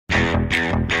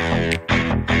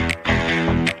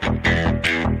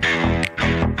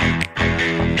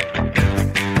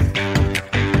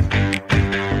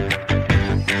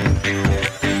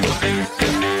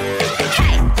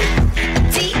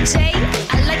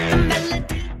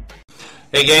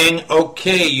Hey gang,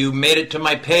 okay, you made it to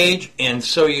my page, and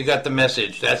so you got the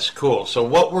message. That's cool. So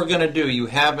what we're going to do, you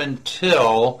have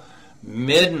until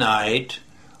midnight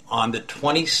on the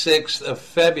 26th of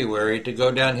February to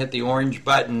go down, hit the orange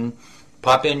button,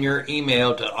 pop in your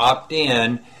email to opt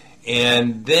in,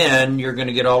 and then you're going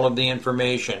to get all of the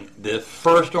information. The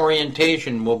first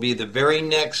orientation will be the very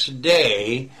next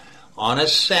day on a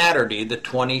Saturday, the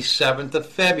 27th of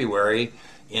February,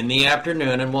 in the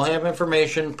afternoon, and we'll have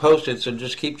information posted, so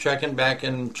just keep checking back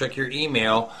and check your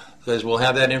email, because we'll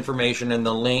have that information and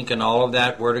the link and all of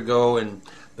that, where to go and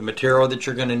the material that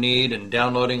you're going to need and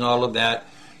downloading all of that.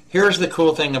 Here's the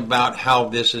cool thing about how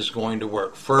this is going to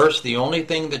work. First, the only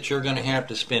thing that you're going to have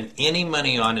to spend any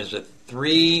money on is a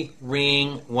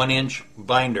 3-ring 1-inch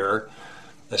binder,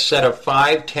 a set of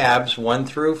 5 tabs, 1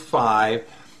 through 5,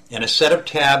 and a set of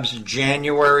tabs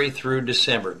January through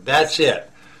December. That's it.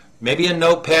 Maybe a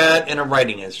notepad and a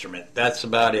writing instrument. That's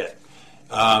about it.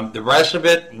 The rest of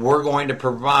it we're going to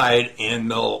provide,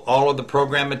 and all of the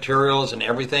program materials and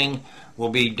everything will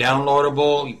be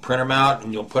downloadable. You print them out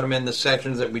and you'll put them in the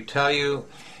sections that we tell you.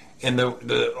 And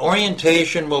the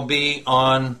orientation will be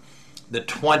on the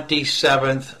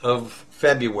 27th of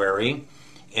February,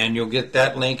 and you'll get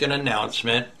that link and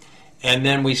announcement. And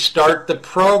then we start the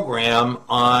program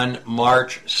on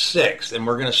March 6th, and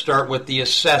we're going to start with the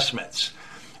assessments.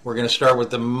 We're going to start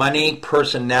with the money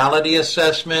personality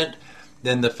assessment,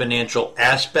 then the financial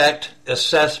aspect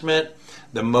assessment,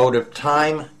 the mode of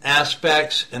time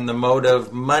aspects, and the mode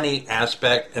of money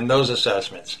aspect, and those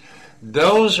assessments.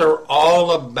 Those are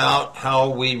all about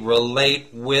how we relate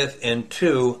with and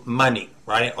to money,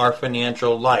 right? Our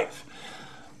financial life.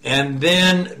 And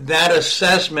then that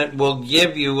assessment will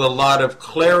give you a lot of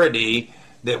clarity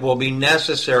that will be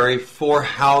necessary for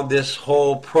how this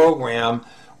whole program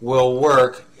will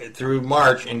work through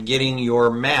March in getting your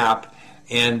map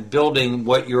and building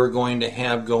what you're going to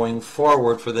have going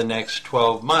forward for the next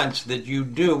 12 months that you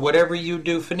do, whatever you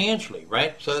do financially,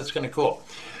 right? So that's kind of cool.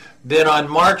 Then on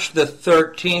March the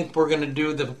 13th, we're going to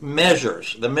do the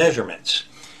measurements.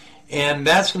 And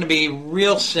that's going to be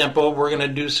real simple. We're going to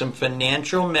do some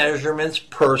financial measurements,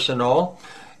 personal.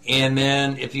 And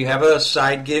then if you have a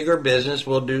side gig or business,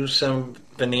 we'll do some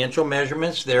financial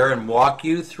measurements there and walk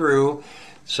you through.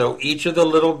 So each of the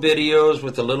little videos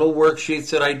with the little worksheets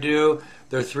that I do,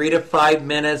 they're 3 to 5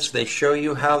 minutes. They show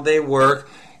you how they work,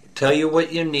 tell you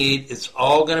what you need. It's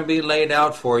all going to be laid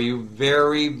out for you,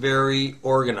 very, very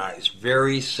organized,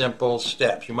 very simple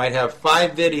steps. You might have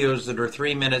 5 videos that are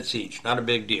 3 minutes each. Not a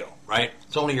big deal, right?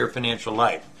 It's only your financial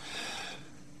life.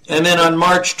 And then on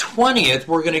March 20th,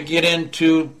 we're going to get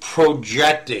into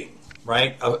projecting,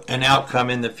 right, an outcome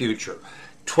in the future,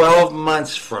 12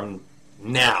 months from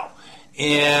now.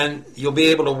 And you'll be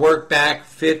able to work back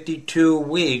 52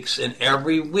 weeks, and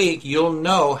every week you'll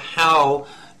know how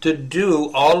to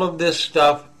do all of this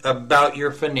stuff about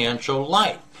your financial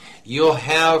life. You'll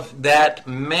have that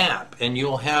map, and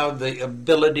you'll have the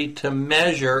ability to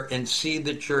measure and see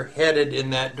that you're headed in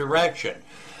that direction.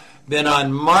 Then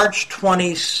on March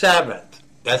 27th,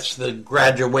 that's the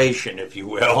graduation, if you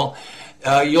will,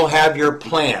 you'll have your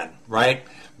plan, right?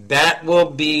 That will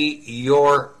be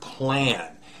your plan.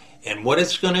 And what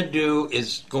it's going to do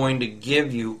is going to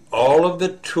give you all of the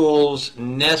tools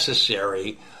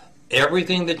necessary,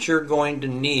 everything that you're going to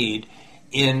need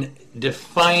in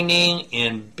defining,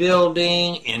 in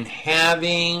building, in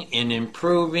having, in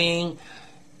improving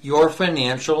your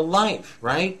financial life,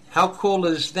 right? How cool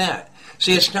is that?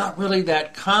 See, it's not really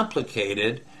that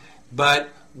complicated, but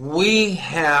we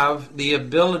have the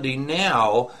ability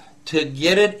now to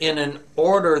get it in an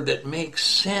order that makes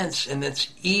sense and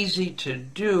that's easy to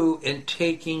do in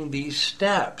taking these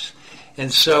steps.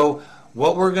 And so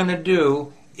what we're going to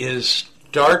do is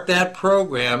start that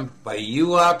program by you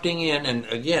opting in, and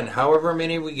again, however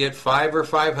many we get, 5 or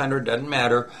 500, doesn't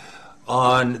matter,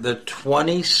 on the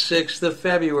 26th of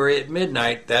February at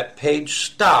midnight, that page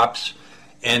stops,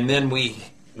 and then we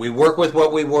work with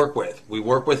what we work with. We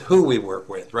work with who we work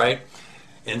with, right?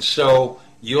 And so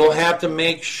you'll have to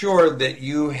make sure that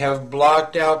you have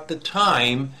blocked out the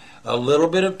time, a little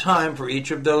bit of time for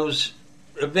each of those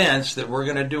events that we're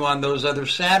going to do on those other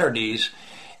Saturdays,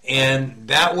 and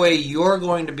that way you're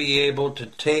going to be able to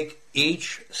take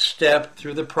each step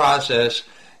through the process,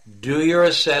 do your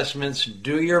assessments,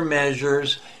 do your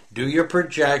measures, do your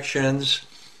projections,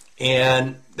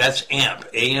 and that's AMP,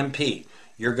 A-M-P.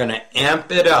 You're going to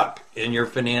amp it up in your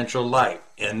financial life,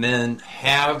 and then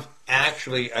have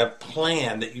actually a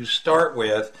plan that you start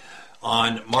with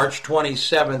on March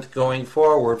 27th going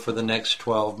forward for the next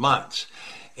 12 months.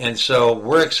 And so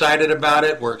we're excited about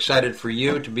it. We're excited for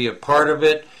you to be a part of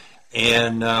it.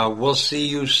 And we'll see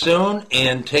you soon,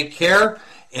 and take care.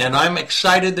 And I'm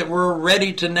excited that we're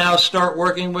ready to now start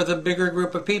working with a bigger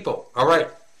group of people. All right.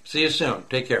 See you soon.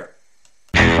 Take care.